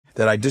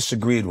that I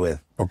disagreed with.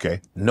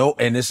 Okay. No,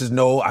 and this is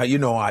no, I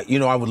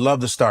would love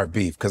to start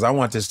beef because I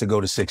want this to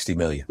go to 60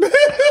 million.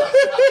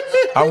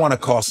 I want to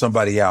call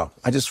somebody out.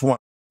 I just want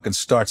to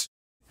start,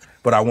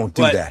 but I won't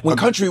do that. When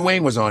Country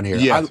Wayne was on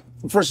here,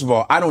 first of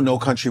all, I don't know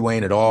Country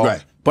Wayne at all.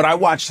 Right. But I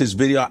watched his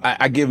video.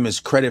 I give him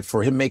his credit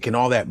for him making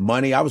all that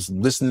money. I was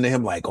listening to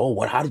him like, oh,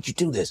 how did you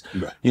do this?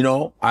 Right. You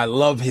know, I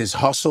love his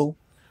hustle.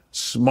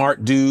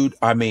 Smart dude.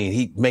 I mean,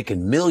 he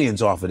making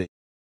millions off of it.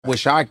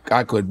 Wish I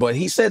could. But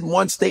he said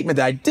one statement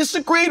that I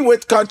disagreed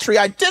with, Country.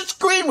 I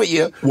disagreed with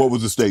you. What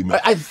was the statement?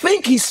 I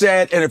think he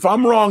said, and if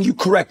I'm wrong, you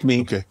correct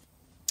me. Okay.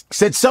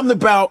 Said something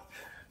about,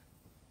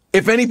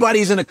 if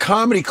anybody's in a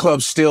comedy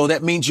club still,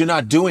 that means you're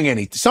not doing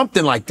anything.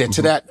 Something like that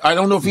to that. I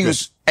don't know if he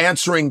was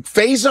answering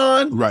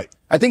Faizon. Right.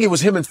 I think it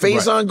was him and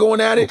Faizon going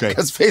at it.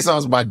 Because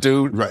Faizon's my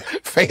dude. Right.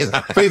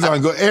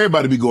 Faizon.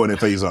 Everybody be going at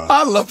Faizon.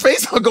 I love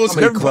Faizon. Goes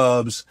to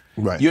clubs.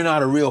 Right. You're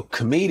not a real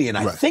comedian.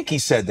 I think he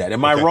said that.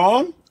 Am I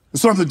wrong?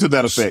 Something to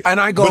that effect.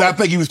 And I go, but I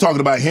think he was talking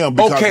about him.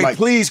 Because, okay,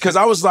 please, because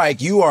I was like,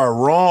 you are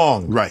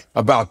wrong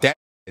about that.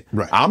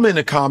 Right. I'm in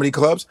the comedy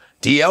clubs.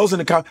 DL's in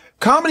the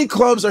comedy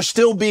clubs are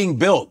still being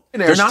built.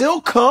 There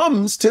still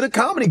comes to the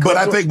comedy clubs.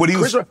 But I think what he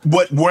was,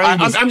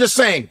 I'm just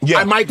saying,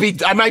 I might be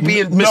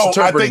misinterpreting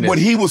No, I think what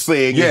he was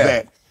saying is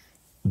that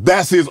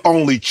that's his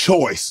only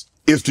choice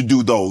is to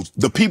do those.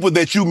 The people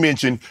that you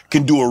mentioned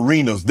can do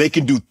arenas. They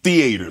can do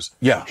theaters.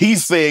 Yeah.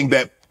 He's saying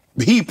that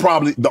he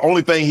probably, the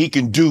only thing he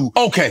can do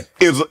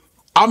is,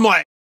 I'm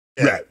like,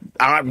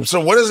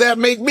 so what does that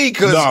make me?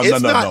 Because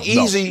it's not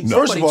easy.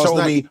 First of all,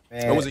 told me,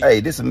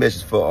 hey, this is a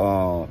message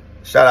for,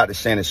 shout out to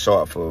Shannon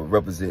Sharpe for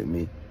representing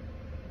me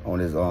on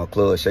his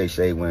Club Shay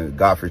Shay when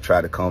Godfrey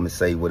tried to come and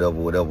say whatever.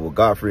 Well,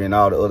 Godfrey and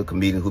all the other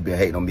comedians who've been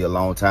hating on me a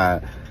long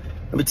time,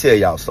 let me tell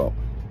y'all something.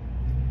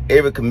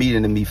 Every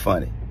comedian to me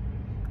funny.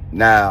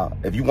 Now,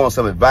 if you want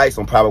some advice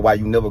on probably why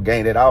you never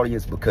gain that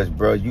audience, because,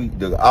 bro,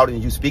 the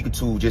audience you speaking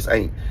to just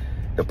ain't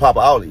the proper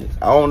audience.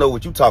 I don't know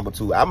what you talking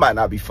to. I might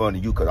not be funny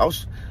to you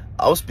because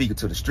I was speaking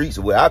to the streets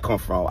of where I come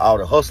from, all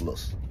the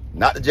hustlers.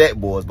 Not the jack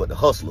boys, but the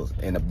hustlers.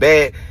 And the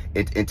bad,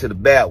 and to the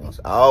bad ones.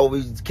 I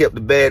always kept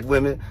the bad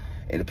women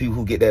and the people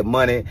who get that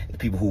money, the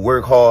people who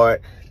work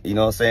hard. You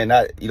know what I'm saying?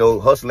 Not,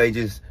 hustling ain't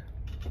just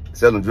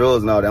selling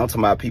drugs and all that. I'm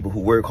talking about people who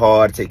work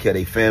hard, take care of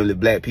their family.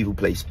 Black people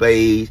play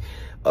spades.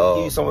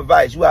 Give you some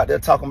advice. You out there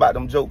talking about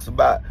them jokes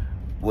about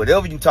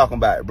whatever you talking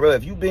about. Bro,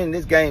 if you been in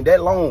this game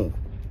that long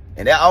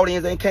and that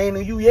audience ain't came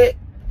to you yet,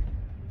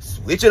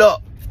 switch it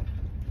up.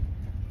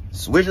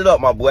 Switch it up,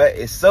 my boy.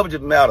 It's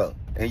subject matter.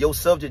 And your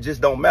subject just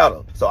don't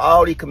matter. So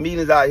all these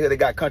comedians out here that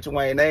got Country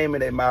Wayne name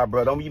in their mouth,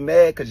 bro, don't be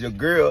mad because your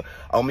girl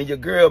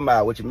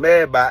mouth. What you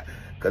mad about?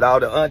 Because all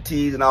the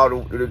aunties and all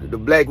the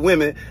black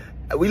women,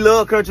 we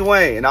love Country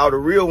Wayne. And all the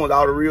real ones,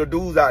 all the real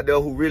dudes out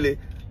there who really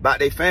about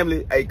their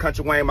family, hey,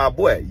 Country Wayne, my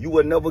boy, you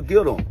will never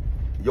get them.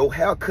 Your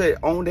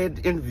haircut on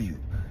that interview,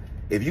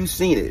 if you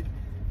seen it,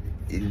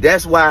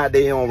 that's why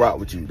they don't rock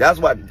with you. That's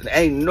why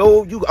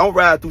I'm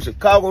riding through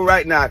Chicago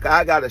right now because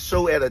I got a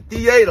show at a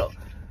theater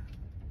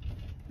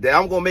that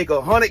I'm gonna make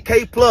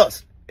 100K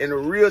plus, and the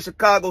real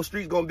Chicago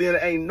streets gonna be in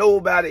it. Ain't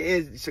nobody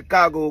in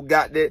Chicago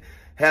got that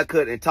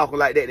haircut and talking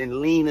like that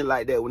and leaning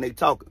like that when they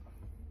talking.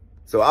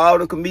 So all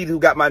the comedians who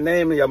got my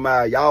name in your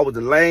mind, y'all was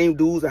the lame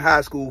dudes in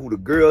high school who the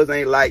girls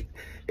ain't like,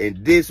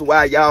 and this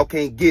why y'all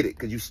can't get it,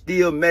 because you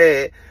still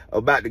mad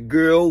about the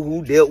girl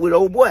who dealt with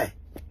old boy.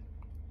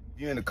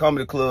 You in the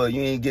comedy club,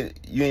 you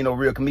ain't no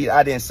real comedian.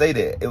 I didn't say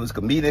that. It was a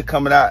comedian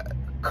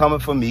coming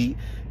for me,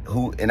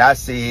 and I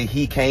said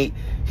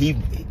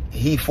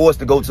he forced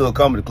to go to a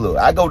comedy club.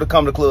 I go to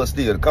comedy clubs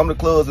still. The comedy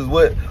clubs is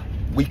what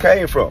we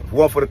came from. If it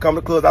wasn't for the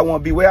comedy clubs, I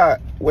want to be where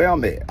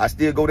I'm at. I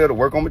still go there to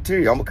work on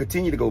material. I'm gonna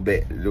continue to go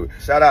back.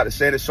 Shout out to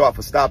Shannon Sharpe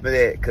for stopping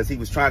that, because he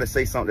was trying to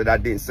say something that I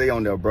didn't say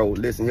on there, bro.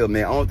 Listen here,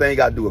 man. Only thing you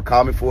gotta do is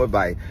call me for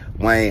advice.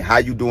 Wayne, how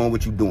you doing?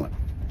 What you doing?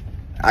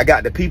 I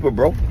got the people,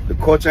 bro. The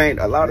coach ain't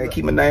a lot of that.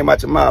 Keep my name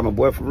out your mouth, my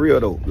boy, for real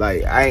though.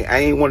 Like I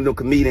ain't one of them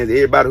comedians.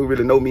 Everybody who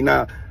really know me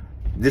now,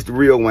 this the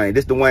real Wayne.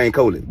 This the Wayne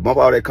Coley. Bump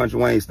all that Country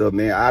Wayne stuff,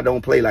 man. I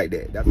don't play like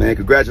that. Man,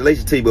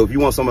 congratulations to you. But if you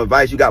want some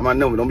advice, you got my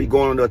number. Don't be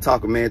going on there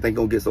talking, man. Think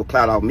gonna get so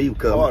clout off me.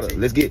 Because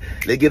let's get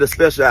a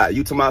special out.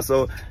 You to my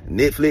soul,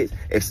 Netflix,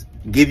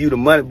 give you the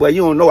money. Boy,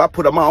 you don't know. I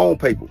put up my own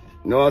paper.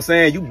 You know what I'm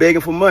saying? You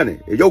begging for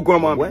money. If your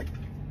grandma, what?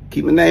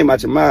 Keep my name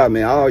out your mouth,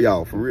 man. All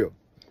y'all, for real.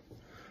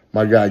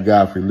 My guy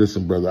Godfrey,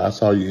 listen, brother, I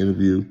saw your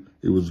interview.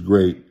 It was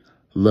great.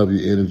 Love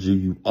your energy.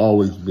 You've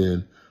always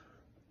been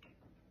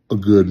a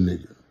good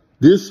nigga.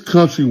 This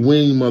Country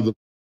Wayne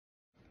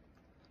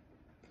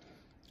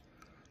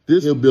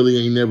this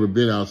hillbilly ain't never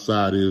been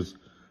outside his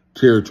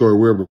territory,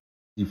 wherever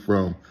he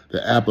from,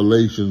 the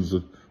Appalachians,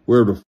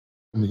 wherever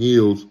the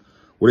hills,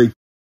 where they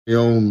their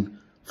own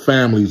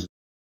families.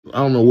 I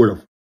don't know where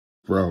the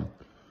from.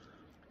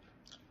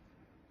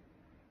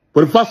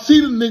 But if I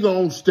see the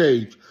nigga on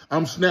stage,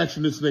 I'm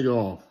snatching this nigga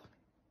off.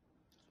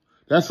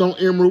 That's on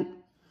Emerald.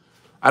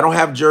 I don't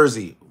have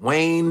Jersey.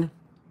 Wayne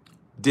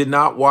did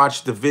not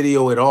watch the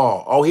video at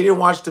all. Oh, he didn't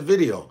watch the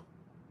video.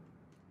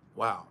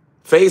 Wow.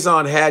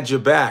 Faizon had your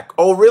back.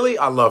 Oh, really?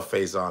 I love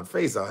Faizon.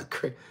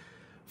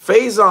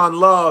 Faizon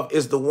Love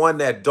is the one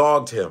that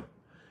dogged him.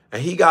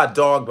 And he got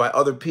dogged by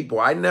other people.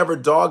 I never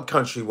dogged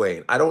Country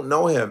Wayne. I don't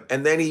know him.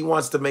 And then he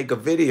wants to make a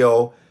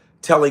video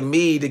telling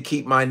me to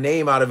keep my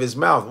name out of his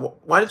mouth.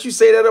 Why didn't you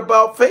say that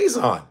about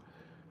Faizon?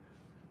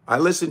 I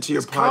listened to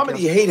your podcast.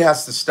 Comedy hate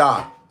has to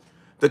stop.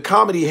 The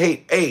comedy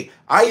hate. Hey,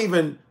 I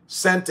even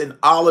sent an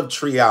olive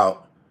tree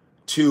out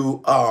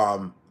to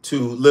I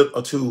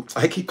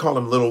keep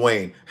calling him Little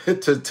Wayne,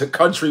 to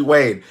Country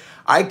Wayne.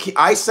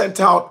 I sent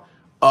out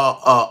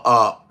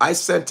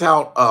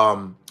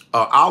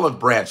olive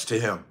branch to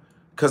him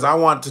because I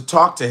want to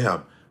talk to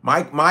him.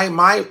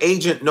 My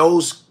agent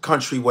knows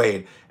Country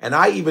Wayne, and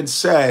I even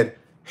said,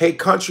 hey,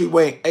 Country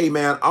Wayne, hey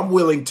man, I'm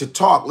willing to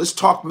talk. Let's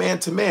talk man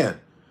to man.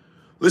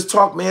 Let's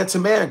talk man to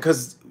man,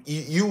 because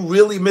you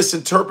really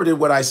misinterpreted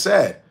what I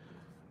said.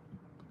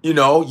 You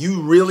know,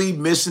 you really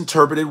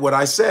misinterpreted what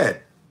I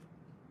said.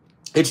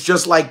 It's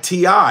just like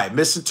T.I.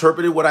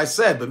 misinterpreted what I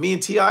said, but me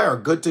and T.I. are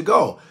good to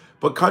go.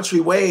 But Country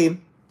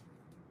Wayne,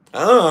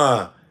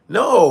 no,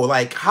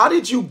 like, how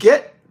did you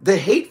get the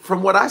hate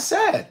from what I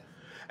said?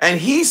 And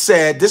he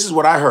said, this is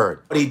what I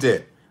heard, what he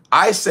did.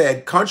 I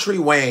said, Country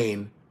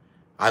Wayne,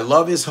 I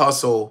love his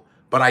hustle,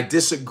 but I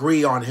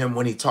disagree on him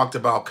when he talked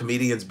about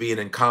comedians being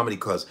in comedy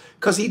clubs,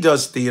 because he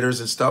does theaters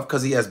and stuff,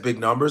 because he has big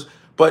numbers.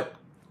 But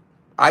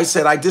I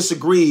said, I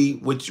disagree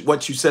with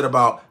what you said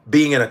about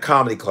being in a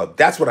comedy club.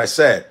 That's what I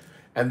said.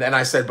 And then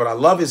I said, but I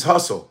love his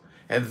hustle.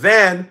 And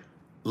then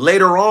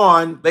later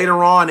on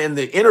in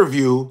the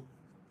interview,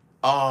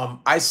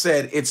 I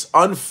said, it's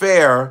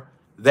unfair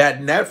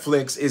that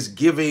Netflix is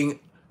giving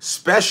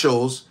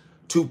specials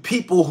to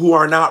people who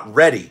are not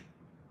ready.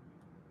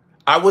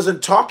 I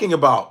wasn't talking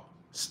about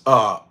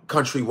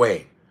Country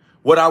Wayne.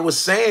 What I was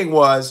saying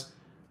was,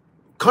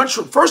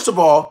 first of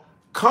all,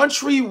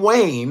 Country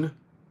Wayne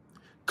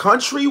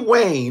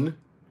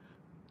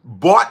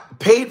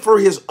paid for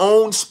his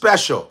own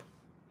special,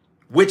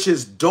 which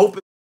is dope.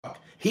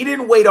 He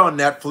didn't wait on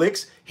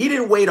Netflix. He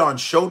didn't wait on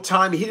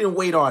Showtime. He didn't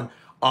wait on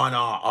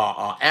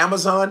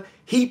Amazon.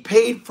 He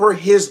paid for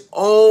his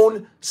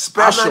own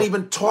special. I'm not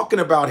even talking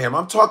about him.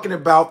 I'm talking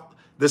about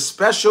the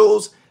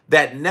specials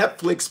that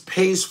Netflix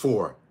pays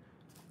for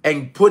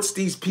and puts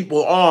these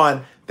people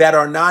on that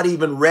are not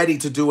even ready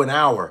to do an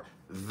hour.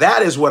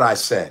 That is what I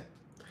said.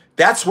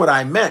 That's what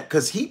I meant,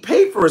 because he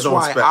paid for his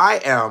own special. I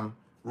am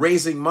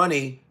raising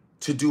money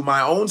to do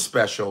my own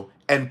special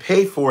and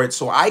pay for it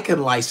so I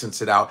can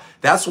license it out.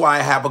 That's why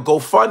I have a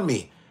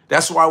GoFundMe.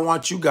 That's why I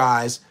want you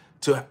guys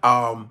to,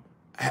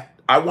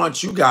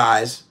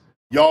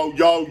 Yo,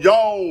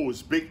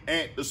 it's Big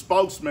Ant, the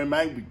spokesman,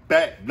 man. We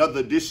back.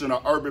 Another edition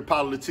of Urban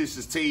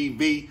Politicians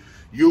TV,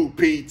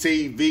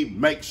 UPTV.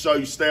 Make sure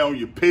you stay on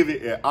your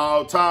pivot at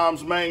all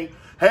times, man.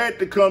 Had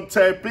to come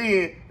tap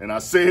in, and I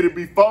said it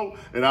before,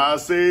 and I'll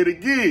say it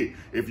again.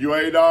 If you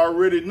ain't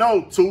already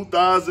know,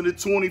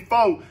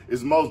 2024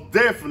 is most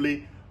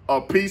definitely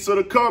a piece of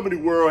the comedy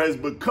world has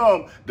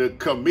become the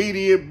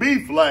comedian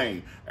beef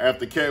lane.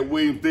 After Cat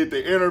Williams did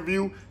the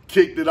interview,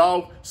 kicked it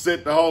off,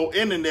 set the whole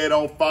internet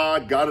on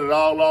fire, got it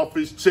all off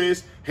his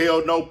chest,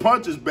 held no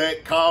punches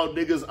back, called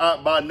niggas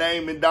out by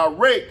name and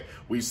direct.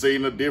 We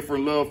seen a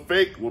different little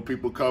effect with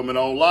people coming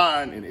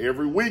online, and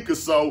every week or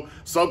so,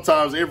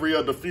 sometimes every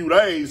other few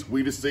days,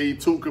 we just see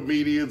two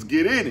comedians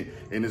get in it.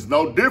 And it's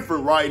no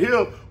different right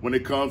here when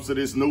it comes to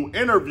this new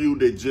interview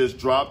that just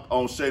dropped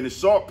on Shannon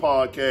Sharpe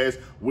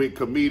podcast with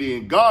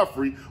comedian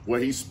Godfrey, where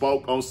he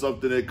spoke on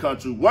something that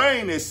Country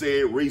Wayne had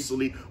said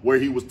recently, where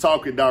he was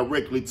talking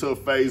directly to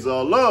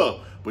Faizon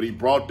Love. But he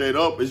brought that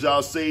up, as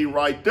y'all see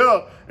right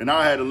there, and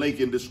I had a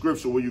link in the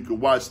description where you can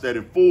watch that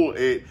in full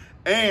at,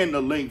 and the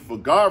link for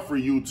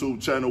Godfrey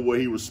YouTube channel where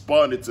he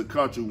responded to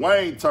Country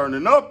Wayne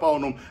turning up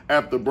on him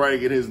after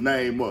bringing his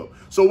name up.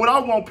 So what I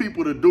want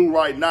people to do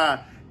right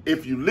now,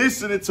 if you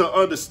listening to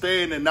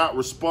understand and not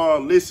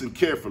respond, listen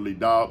carefully,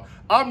 dog.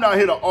 I'm not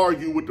here to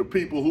argue with the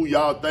people who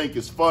y'all think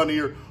is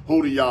funnier,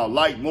 who do y'all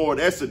like more.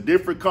 That's a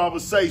different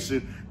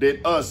conversation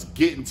than us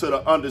getting to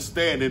the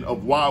understanding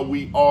of why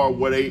we are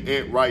where they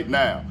at right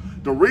now.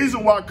 The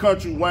reason why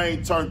Country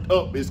Wayne turned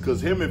up is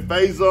because him and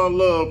Faizon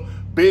Love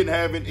been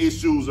having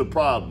issues and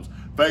problems.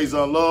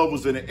 Faizon Love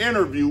was in an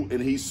interview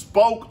and he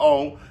spoke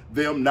on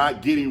them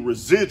not getting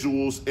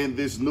residuals in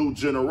this new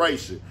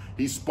generation.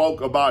 He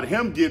spoke about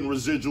him getting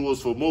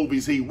residuals for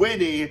movies he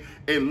went in,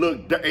 and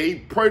look, he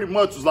pretty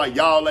much was like,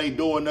 y'all ain't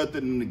doing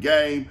nothing in the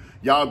game.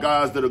 Y'all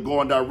guys that are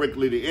going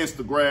directly to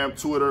Instagram,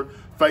 Twitter,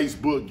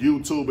 Facebook,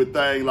 YouTube, and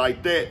things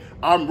like that,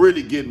 I'm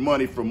really getting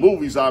money from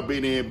movies I've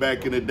been in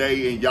back in the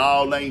day, and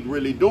y'all ain't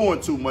really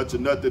doing too much of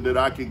nothing that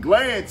I can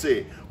glance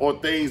at or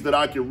things that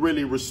I can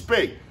really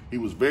respect. He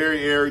was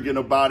very arrogant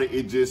about it.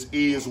 It just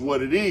is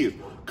what it is.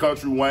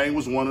 Country Wayne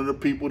was one of the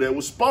people that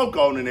was spoke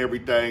on and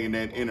everything in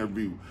that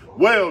interview.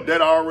 Well,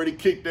 that already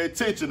kicked that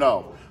tension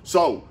off.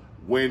 So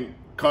when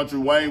Country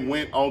Wayne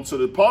went onto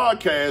the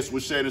podcast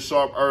with Shannon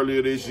Sharpe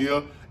earlier this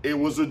year, it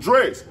was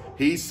addressed.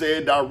 He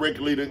said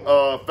directly to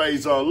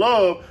Faizon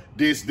Love,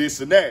 this,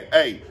 and that.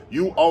 Hey,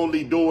 you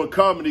only doing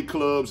comedy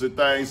clubs and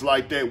things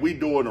like that. We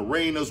doing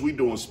arenas, we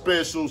doing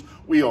specials,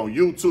 we on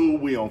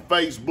YouTube, we on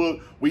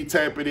Facebook, we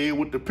tapping in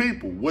with the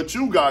people. What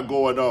you got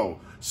going on?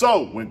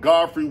 So when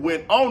Godfrey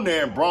went on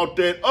there and brought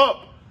that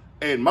up,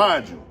 and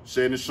mind you,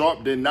 Shannon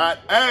Sharpe did not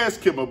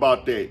ask him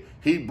about that.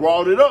 He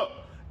brought it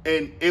up,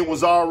 and it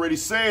was already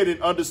said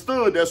and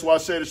understood. That's why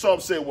Shannon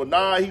Sharpe said, well,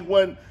 nah, he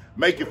wasn't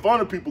making fun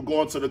of people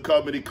going to the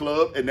comedy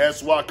club, and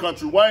that's why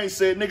Country Wayne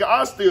said, nigga,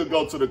 I still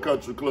go to the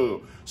country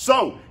club.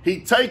 So he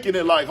taking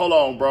it like, hold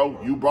on,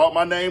 bro, you brought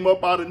my name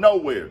up out of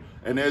nowhere.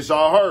 And as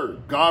y'all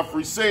heard,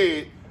 Godfrey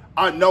said,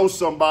 I know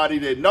somebody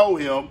that know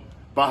him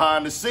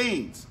behind the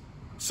scenes.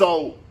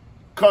 So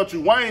Country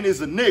Wayne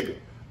is a nigga.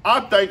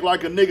 I think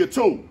like a nigga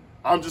too.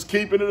 I'm just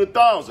keeping it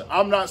 1,000.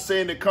 I'm not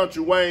saying that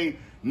Country Wayne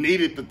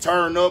needed to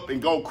turn up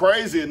and go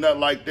crazy or nothing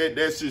like that.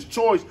 That's his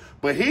choice.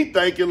 But he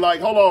thinking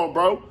like, hold on,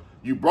 bro.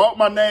 You brought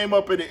my name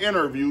up in the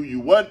interview. You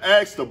wasn't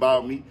asked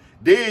about me.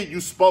 Then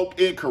you spoke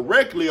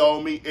incorrectly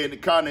on me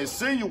and kind of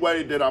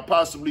insinuated that I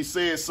possibly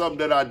said something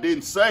that I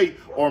didn't say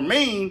or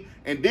mean.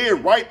 And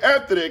then right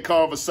after that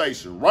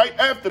conversation, right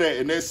after that,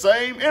 in that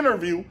same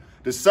interview,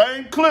 the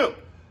same clip,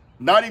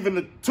 not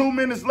even 2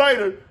 minutes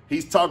later,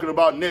 he's talking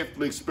about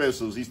Netflix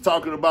specials. He's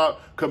talking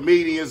about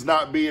comedians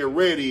not being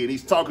ready. And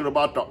he's talking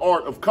about the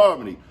art of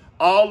comedy.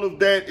 All of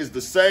that is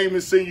the same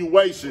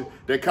insinuation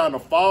that kind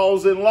of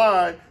falls in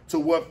line to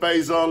what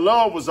Faizon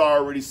Love was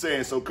already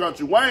saying. So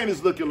Country Wayne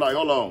is looking like,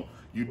 hold on,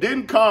 you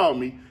didn't call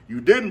me.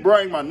 You didn't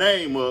bring my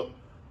name up.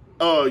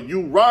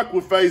 You rock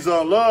with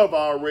Faizon Love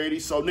already.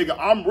 So, nigga,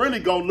 I'm really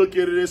going to look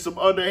at it as some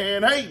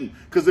underhand hating.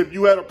 Because if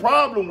you had a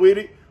problem with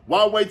it,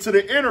 why wait to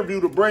the interview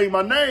to bring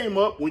my name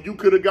up when you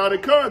could have got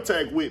in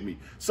contact with me?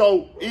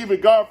 So even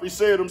Godfrey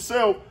said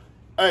himself,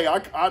 hey,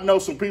 I know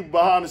some people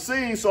behind the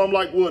scenes, so I'm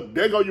like, well,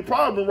 there go your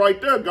problem right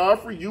there,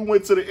 Godfrey. You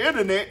went to the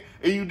internet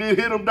and you did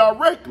hit them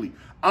directly.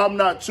 I'm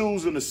not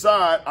choosing a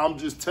side. I'm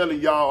just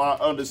telling y'all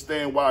I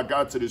understand why I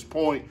got to this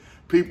point.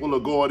 People are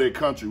going at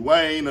Country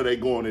Wayne or they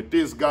going at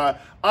this guy.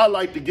 I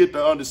like to get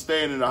the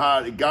understanding of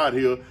how it got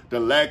here, the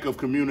lack of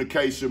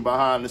communication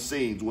behind the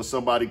scenes where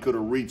somebody could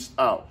have reached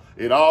out.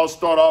 It all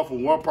started off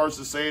with one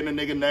person saying the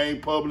nigga name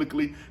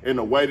publicly in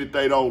a way that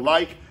they don't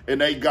like, and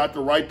they got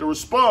the right to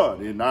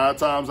respond. And 9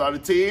 times out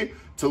of 10,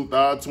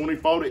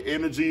 2024, the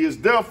energy is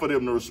there for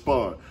them to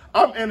respond.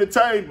 I'm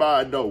entertained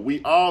by it, though.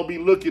 We all be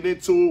looking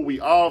into it. We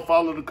all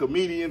follow the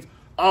comedians.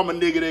 I'm a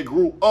nigga that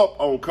grew up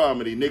on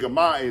comedy, nigga,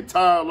 my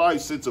entire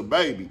life since a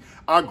baby.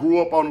 I grew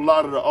up on a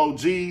lot of the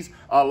OGs.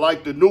 I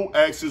like the new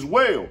acts as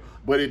well.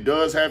 But it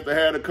does have to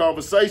have a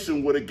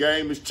conversation where the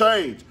game has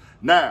changed.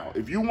 Now,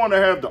 if you want to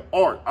have the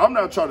art, I'm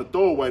not trying to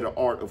throw away the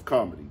art of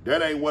comedy.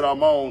 That ain't what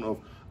I'm on of,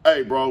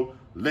 hey, bro,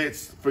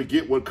 let's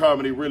forget what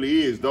comedy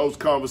really is. Those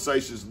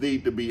conversations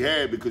need to be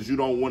had because you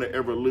don't want to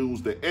ever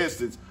lose the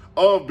essence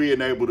of being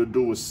able to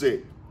do a set.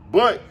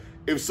 But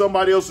if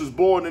somebody else is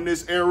born in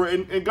this era,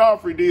 and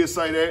Godfrey did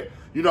say that,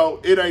 you know,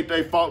 it ain't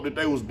their fault that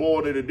they was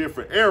born in a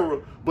different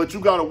era, but you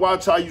got to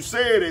watch how you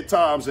say it at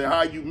times and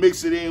how you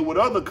mix it in with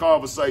other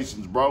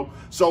conversations, bro.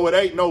 So it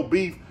ain't no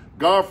beef.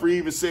 Godfrey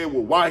even said,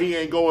 well, why he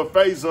ain't going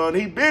Faizon?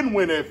 He been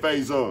winning at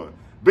Faizon.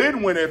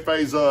 Been winning at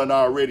Faizon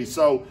already.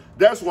 So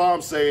that's why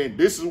I'm saying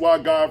this is why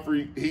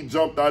Godfrey, he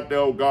jumped out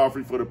there on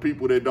Godfrey for the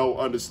people that don't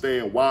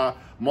understand why.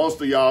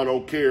 Most of y'all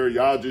don't care.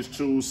 Y'all just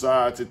choose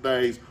sides and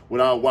things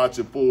without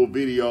watching full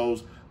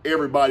videos.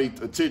 Everybody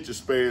attention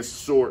span's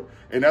short.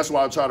 And that's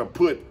why I try to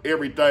put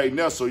everything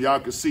there so y'all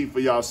can see for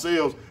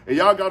yourselves. And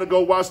y'all got to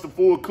go watch the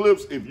full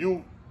clips if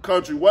you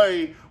Country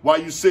Wayne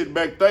while you sitting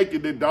back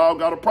thinking that dog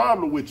got a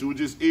problem with you. It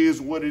just is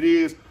what it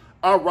is.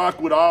 I rock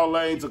with all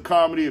lanes of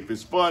comedy. If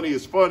it's funny,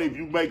 it's funny. If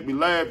you make me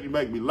laugh, you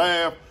make me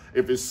laugh.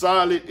 If it's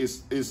solid,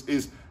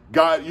 it's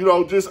got, you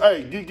know, just,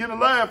 hey, get a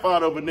laugh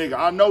out of a nigga.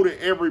 I know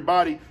that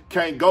everybody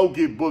can't go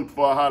get booked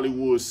for a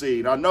Hollywood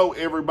scene. I know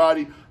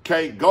everybody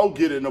can't go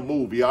get in a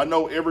movie. I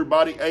know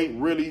everybody ain't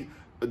really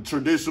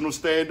traditional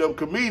stand-up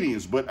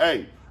comedians. But,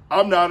 hey,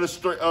 I'm not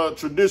a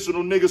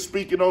traditional nigga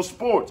speaking on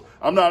sports.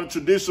 I'm not a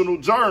traditional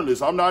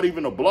journalist. I'm not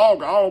even a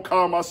blogger. I don't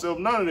call myself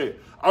none of that.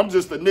 I'm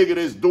just a nigga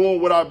that's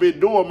doing what I've been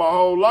doing my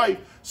whole life,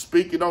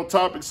 speaking on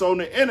topics on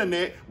the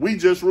internet. We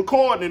just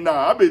recording it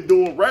now. I've been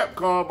doing rap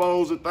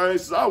combos and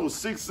things since I was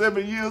 6,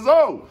 7 years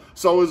old.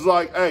 So it's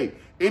like, hey,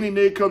 any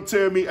nigga come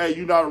tell me, hey,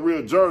 you're not a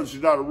real journalist,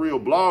 you're not a real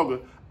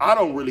blogger, I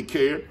don't really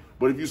care.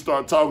 But if you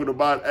start talking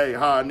about, hey,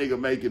 how a nigga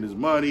making his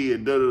money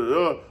and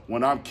da-da-da-da,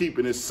 when I'm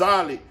keeping it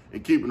solid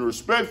and keeping it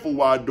respectful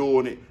while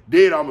doing it,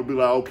 then I'm going to be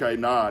like, okay,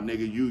 nah,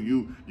 nigga,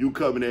 you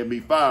coming at me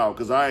foul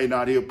because I ain't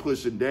out here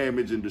pushing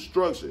damage and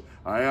destruction.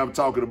 I am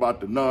talking about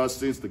the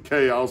nonsense, the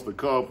chaos, the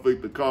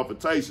conflict, the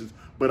confrontations.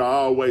 But I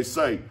always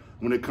say,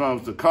 when it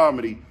comes to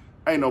comedy,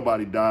 ain't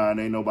nobody dying,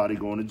 ain't nobody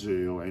going to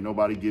jail, ain't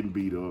nobody getting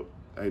beat up,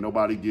 ain't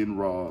nobody getting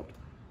robbed.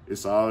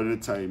 It's all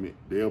entertainment.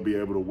 They'll be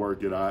able to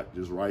work it out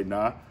just right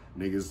now.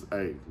 Niggas,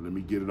 hey, let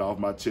me get it off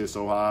my chest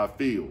on how I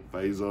feel.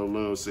 Faizon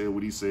Love said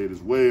what he said as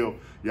well.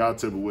 Y'all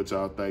tell me what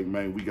y'all think,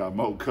 man. We got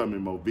more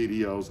coming, more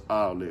videos.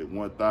 All that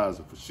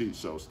 1,000 for shit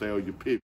show. Stay on your pivot.